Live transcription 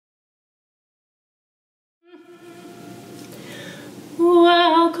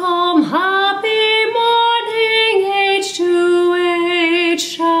Welcome, happy morning, age to age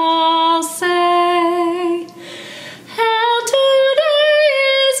shall say. Hell today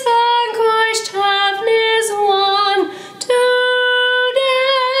is vanquished, heaven is won today.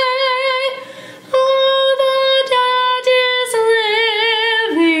 Oh, the dead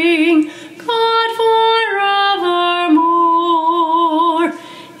is living, God forevermore.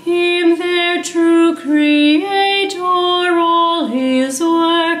 Him their true Creator all his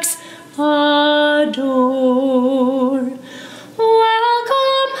works adore.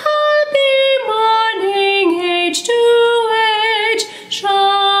 Welcome, happy morning, age to age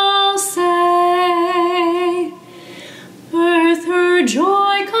shall say. Earth her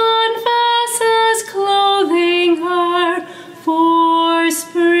joy confesses, clothing her for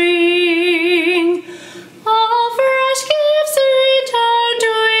spring. All fresh gifts returned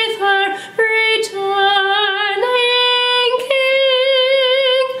with her returning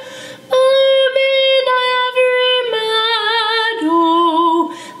King. Bloom in every meadow,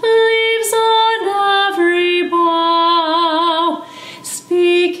 leaves on every bough.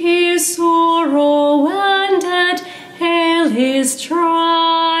 Speak his sorrow ended, hail his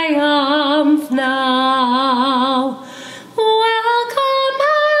triumph now. Welcome,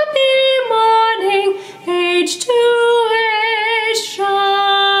 happy morning, age to age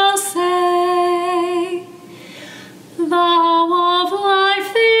shall say. Thou of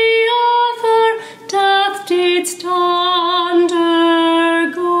life the author, death didst undergo.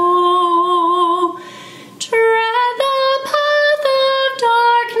 Tread the path of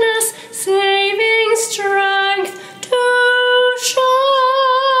darkness, saving strength to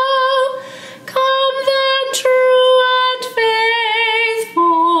show. Come then, true and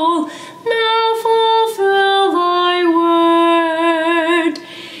faithful, now fulfill thy word.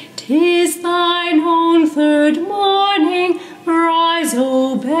 'Tis thine own third morning, rise,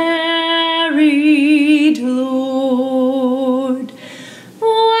 O buried Lord.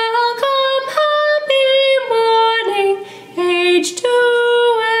 Welcome, happy morning, age to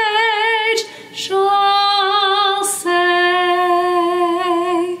age shall say.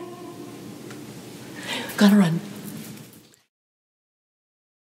 Gotta run.